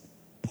just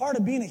part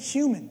of being a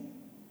human.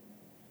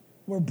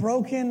 We're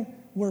broken,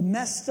 we're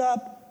messed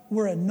up,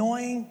 we're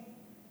annoying.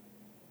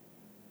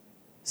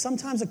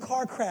 Sometimes a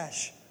car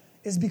crash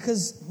is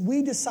because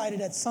we decided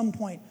at some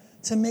point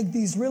to make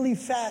these really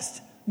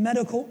fast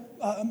metal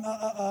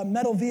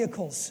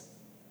vehicles.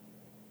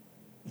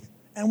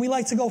 And we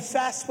like to go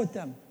fast with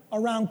them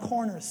around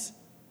corners.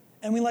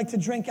 And we like to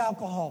drink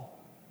alcohol.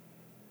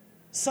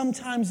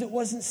 Sometimes it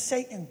wasn't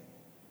Satan.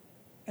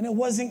 And it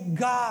wasn't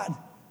God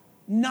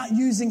not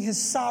using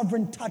his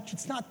sovereign touch.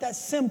 It's not that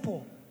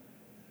simple.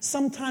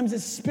 Sometimes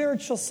it's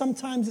spiritual.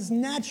 Sometimes it's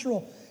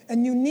natural.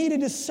 And you need a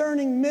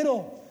discerning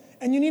middle.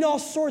 And you need all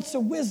sorts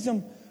of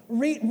wisdom.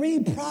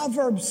 Read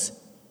Proverbs.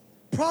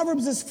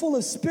 Proverbs is full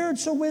of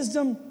spiritual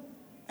wisdom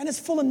and it's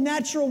full of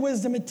natural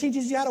wisdom. It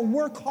teaches you how to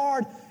work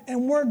hard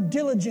and work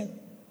diligent.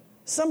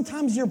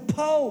 Sometimes you're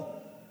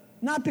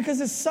not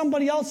because it's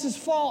somebody else's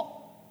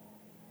fault,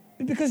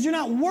 but because you're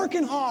not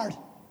working hard.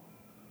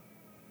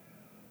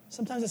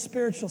 Sometimes it's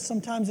spiritual,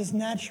 sometimes it's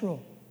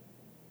natural.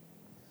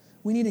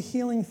 We need a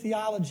healing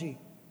theology.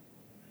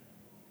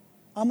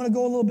 I'm going to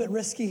go a little bit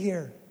risky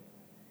here.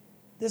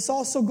 This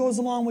also goes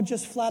along with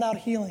just flat out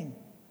healing.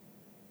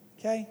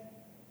 Okay?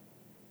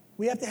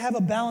 We have to have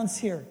a balance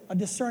here, a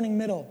discerning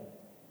middle.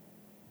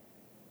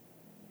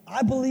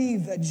 I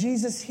believe that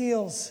Jesus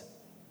heals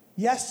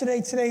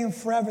yesterday, today, and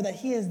forever, that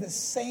he is the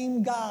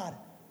same God.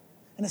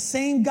 And the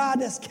same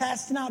God that's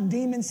casting out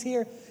demons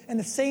here, and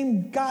the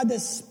same God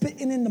that's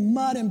spitting in the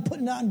mud and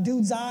putting it on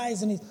dude's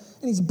eyes, and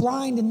he's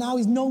blind, and now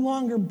he's no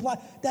longer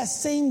blind. That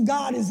same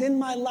God is in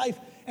my life,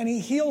 and he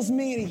heals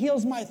me, and he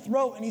heals my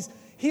throat, and he's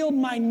healed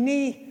my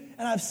knee,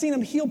 and I've seen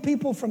him heal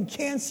people from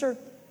cancer.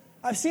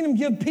 I've seen him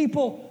give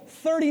people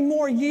 30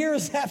 more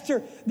years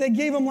after they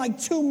gave him like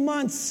 2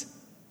 months.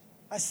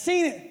 I've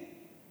seen it.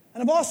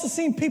 And I've also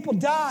seen people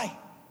die.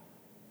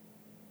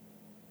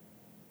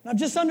 And I've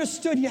just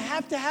understood you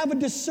have to have a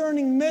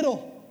discerning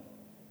middle.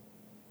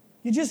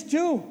 You just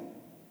do.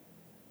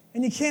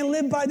 And you can't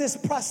live by this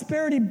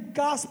prosperity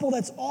gospel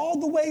that's all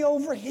the way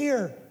over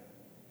here.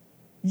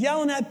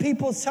 Yelling at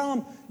people,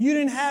 telling them you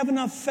didn't have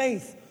enough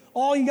faith.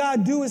 All you got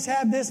to do is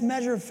have this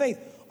measure of faith.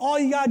 All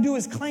you got to do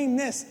is claim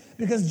this.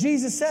 Because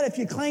Jesus said if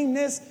you claim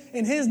this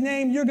in his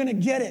name, you're going to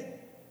get it.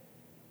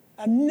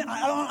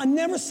 I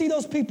never see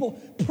those people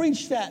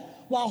preach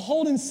that while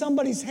holding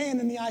somebody's hand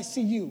in the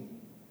ICU.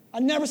 I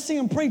never see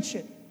them preach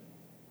it.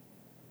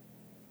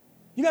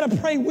 You got to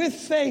pray with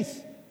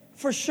faith,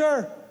 for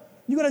sure.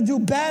 You got to do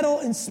battle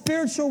and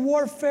spiritual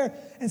warfare.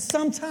 And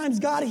sometimes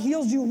God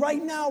heals you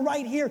right now,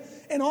 right here.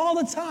 And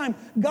all the time,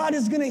 God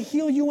is going to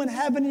heal you in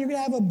heaven. And you're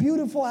going to have a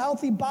beautiful,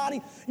 healthy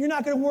body. You're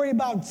not going to worry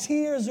about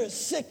tears or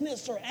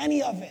sickness or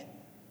any of it.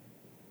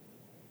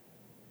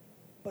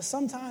 But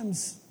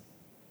sometimes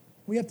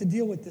we have to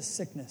deal with this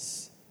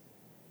sickness.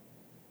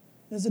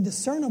 There's a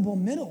discernible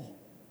middle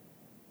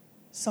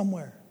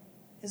somewhere,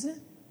 isn't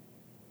it?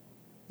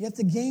 You have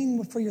to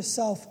gain for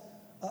yourself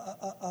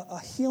a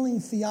healing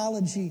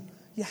theology.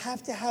 You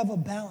have to have a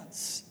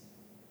balance.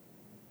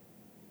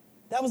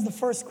 That was the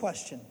first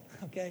question,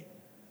 okay?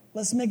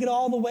 Let's make it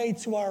all the way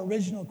to our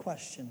original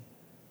question.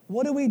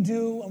 What do we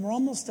do, and we're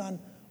almost done,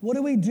 what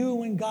do we do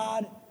when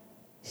God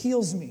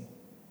heals me?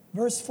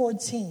 Verse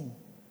 14,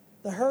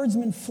 the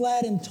herdsmen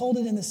fled and told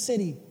it in the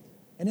city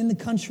and in the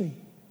country.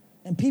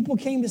 And people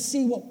came to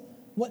see what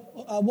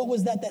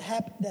was that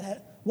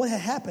happened. What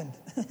had happened?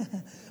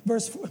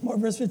 Verse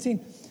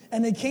 15.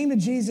 And they came to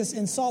Jesus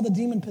and saw the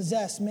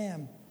demon-possessed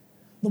man,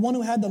 the one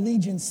who had the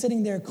legion,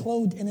 sitting there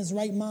clothed in his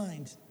right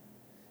mind.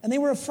 And they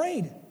were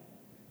afraid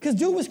because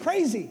dude was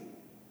crazy.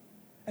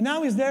 And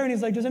now he's there and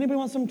he's like, does anybody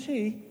want some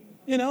tea?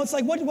 You know, it's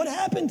like, what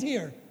happened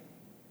here?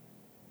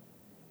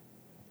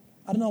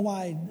 I don't know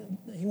why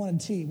he wanted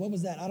tea. What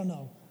was that? I don't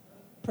know.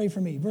 Pray for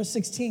me. Verse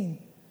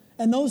 16.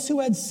 And those who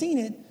had seen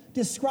it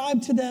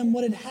described to them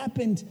what had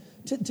happened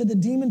to the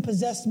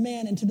demon-possessed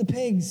man and to the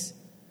pigs.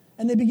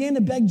 And they began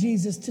to beg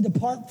Jesus to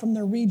depart from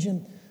their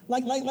region.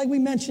 Like we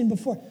mentioned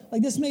before,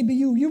 like this may be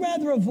you. You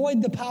rather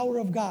avoid the power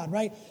of God,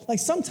 right? Like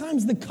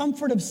sometimes the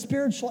comfort of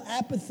spiritual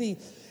apathy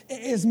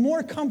is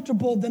more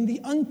comfortable than the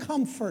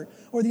uncomfort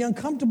or the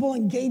uncomfortable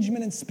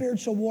engagement in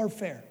spiritual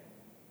warfare.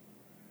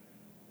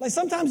 Like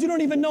sometimes you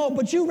don't even know it,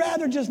 but you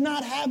rather just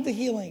not have the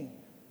healing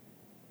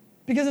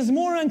because it's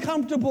more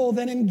uncomfortable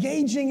than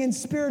engaging in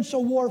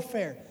spiritual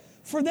warfare.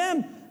 For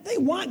them, they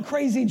want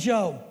Crazy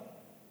Joe.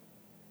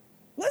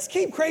 Let's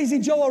keep Crazy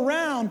Joe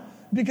around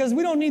because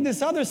we don't need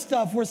this other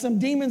stuff where some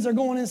demons are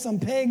going in some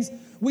pigs.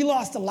 We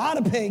lost a lot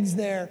of pigs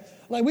there.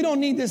 Like, we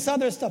don't need this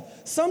other stuff.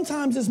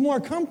 Sometimes it's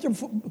more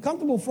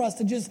comfortable for us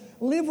to just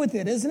live with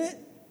it, isn't it?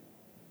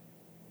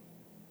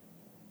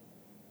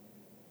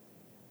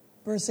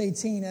 Verse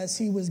 18, as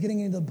he was getting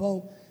into the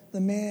boat, the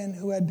man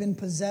who had been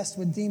possessed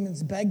with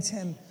demons begged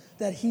him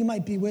that he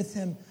might be with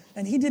him.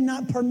 And he did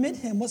not permit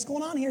him. What's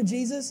going on here,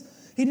 Jesus?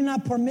 He did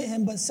not permit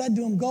him, but said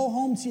to him, go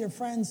home to your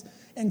friends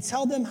and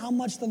tell them how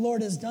much the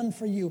Lord has done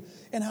for you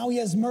and how he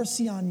has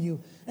mercy on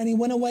you. And he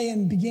went away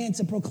and began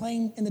to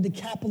proclaim in the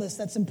Decapolis,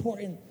 that's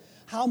important,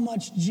 how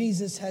much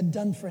Jesus had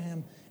done for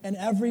him. And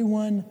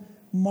everyone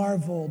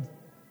marveled.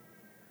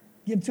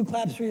 Give 2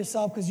 claps for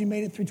yourself because you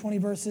made it through 20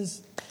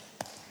 verses.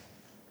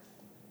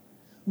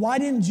 Why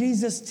didn't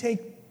Jesus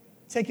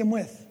take him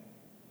with?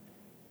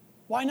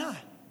 Why not?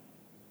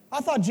 I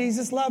thought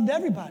Jesus loved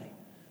everybody.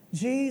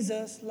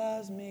 Jesus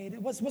loves me.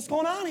 What's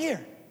going on here?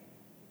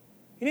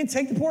 He didn't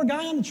take the poor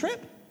guy on the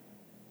trip.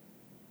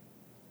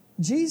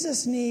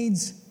 Jesus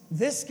needs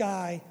this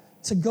guy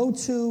to go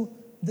to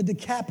the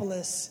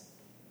Decapolis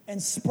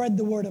and spread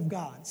the word of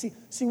God. See,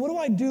 what do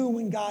I do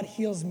when God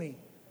heals me?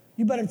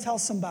 You better tell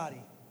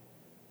somebody.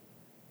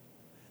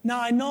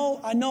 Now, I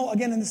know,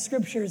 again, in the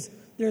scriptures,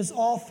 there's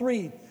all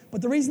three.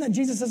 But the reason that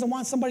Jesus doesn't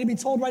want somebody to be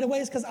told right away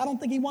is because I don't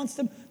think he wants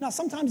them. Now,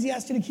 sometimes he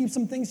asks you to keep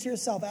some things to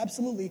yourself,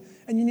 absolutely.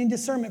 And you need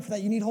discernment for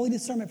that. You need holy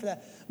discernment for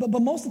that. But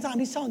most of the time,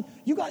 he's telling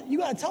you got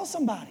to tell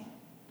somebody.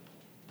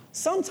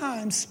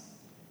 Sometimes,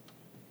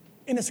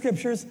 in the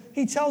scriptures,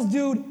 he tells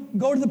dude,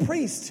 go to the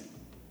priest.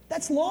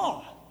 That's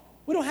law.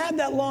 We don't have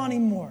that law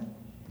anymore.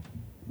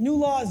 New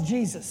law is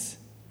Jesus.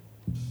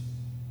 You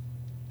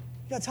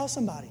got to tell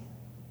somebody.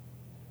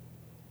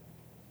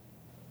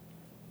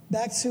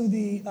 Back to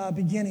the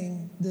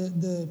beginning,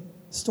 the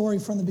story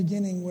from the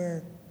beginning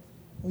where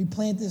we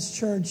plant this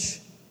church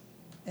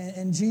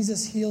and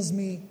Jesus heals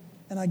me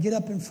and I get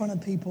up in front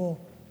of people.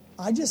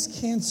 I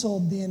just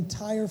canceled the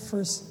entire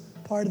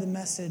first part of the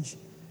message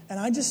and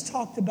I just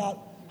talked about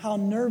how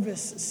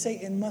nervous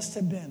Satan must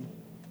have been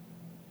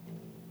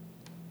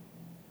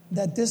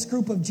that this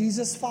group of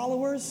Jesus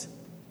followers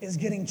is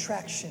getting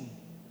traction.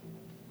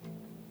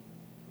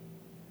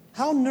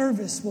 How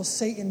nervous will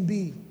Satan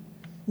be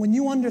when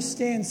you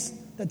understand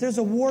that there's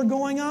a war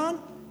going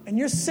on and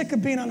you're sick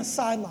of being on the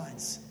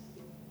sidelines?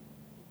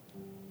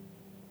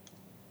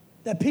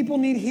 That people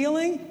need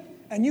healing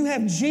and you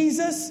have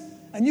Jesus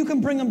and you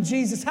can bring them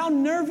Jesus. How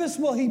nervous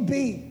will he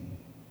be?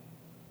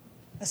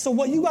 And so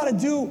what you got to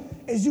do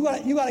is you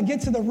got to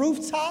get to the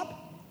rooftop.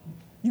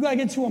 You got to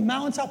get to a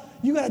mountaintop.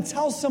 You got to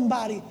tell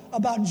somebody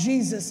about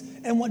Jesus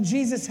and what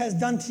Jesus has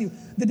done to you.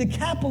 The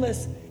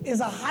Decapolis is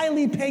a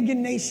highly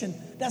pagan nation.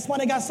 That's why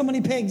they got so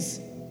many pigs,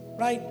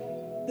 right?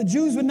 The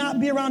Jews would not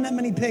be around that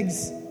many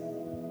pigs.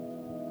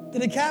 The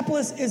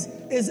Decapolis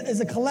is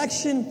a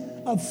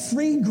collection of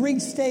free Greek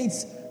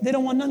states. They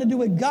don't want nothing to do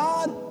with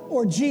God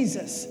or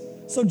Jesus.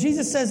 So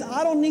Jesus says,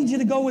 I don't need you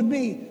to go with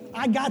me.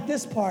 I got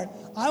this part.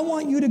 I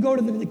want you to go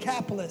to the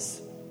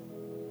Decapolis.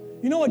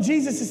 You know what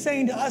Jesus is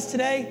saying to us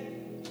today?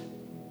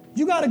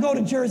 You got to go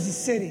to Jersey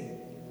City.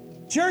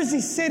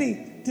 Jersey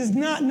City does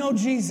not know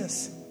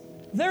Jesus.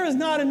 There is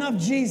not enough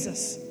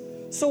Jesus.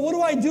 So what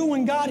do I do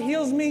when God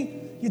heals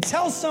me? You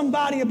tell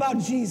somebody about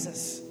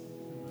Jesus.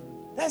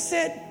 That's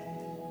it.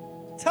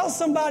 Tell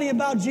somebody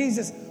about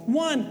Jesus.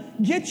 1,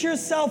 get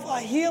yourself a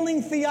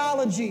healing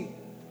theology.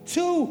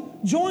 2,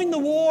 join the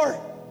war.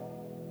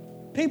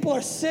 People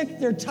are sick.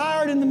 They're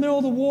tired in the middle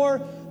of the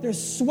war. They're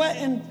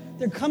sweating.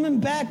 They're coming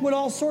back with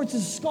all sorts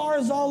of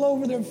scars all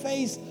over their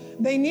face.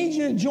 They need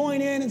you to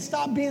join in and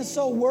stop being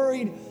so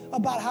worried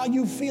about how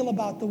you feel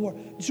about the war.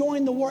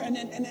 Join the war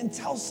and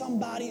tell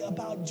somebody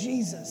about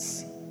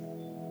Jesus,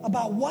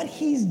 about what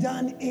he's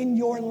done in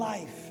your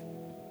life.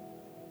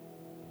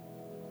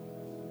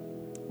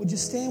 Would you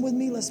stand with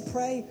me? Let's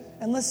pray,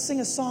 and let's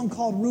sing a song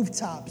called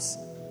Rooftops.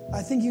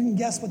 I think you can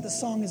guess what the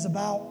song is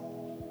about.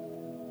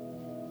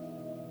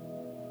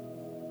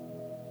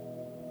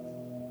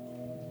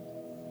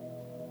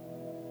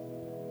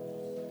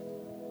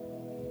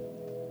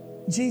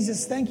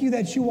 Jesus, thank you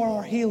that you are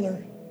our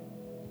healer.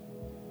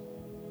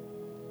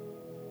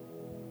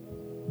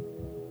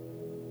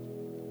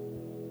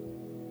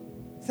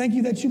 Thank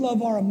you that you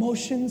love our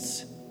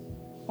emotions,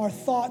 our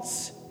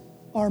thoughts,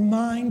 our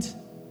mind.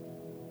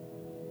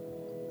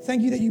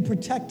 Thank you that you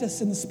protect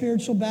us in the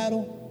spiritual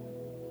battle.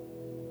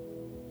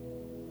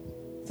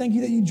 Thank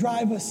you that you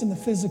drive us in the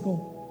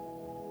physical.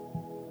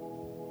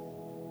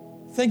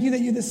 Thank you that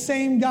you're the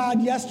same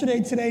God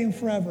yesterday, today, and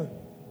forever.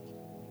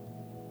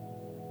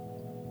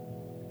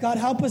 God,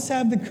 help us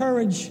have the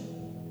courage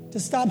to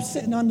stop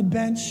sitting on the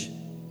bench.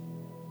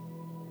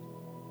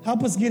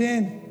 Help us get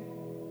in.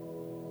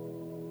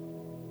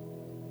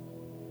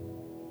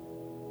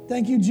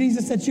 Thank you,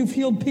 Jesus, that you've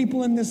healed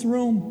people in this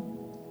room.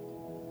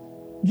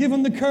 Give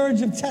them the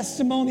courage of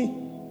testimony.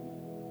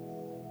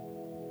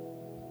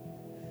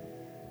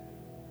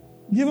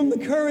 Give them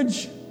the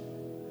courage.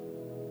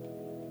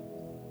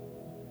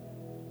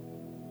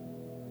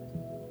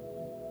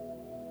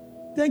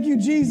 Thank you,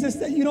 Jesus,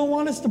 that you don't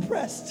want us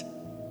depressed.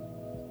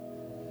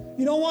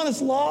 You don't want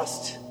us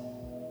lost.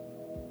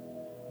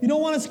 You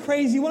don't want us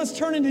crazy. You want us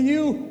turning to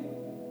you.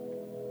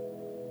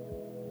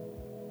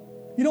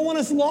 You don't want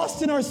us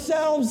lost in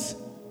ourselves.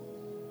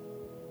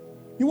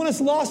 You want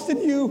us lost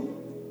in you.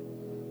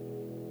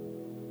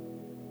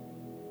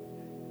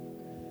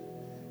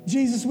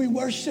 Jesus, we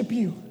worship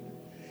you.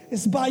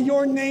 It's by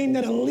your name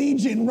that a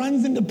legion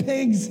runs into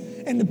pigs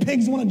and the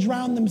pigs want to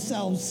drown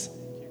themselves.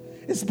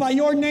 It's by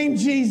your name,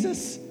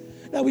 Jesus,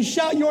 that we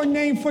shout your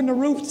name from the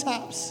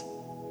rooftops.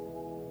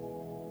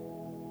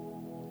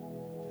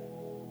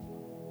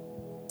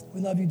 We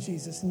love you,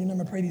 Jesus. In your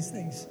name I pray these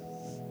things.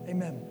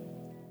 Amen.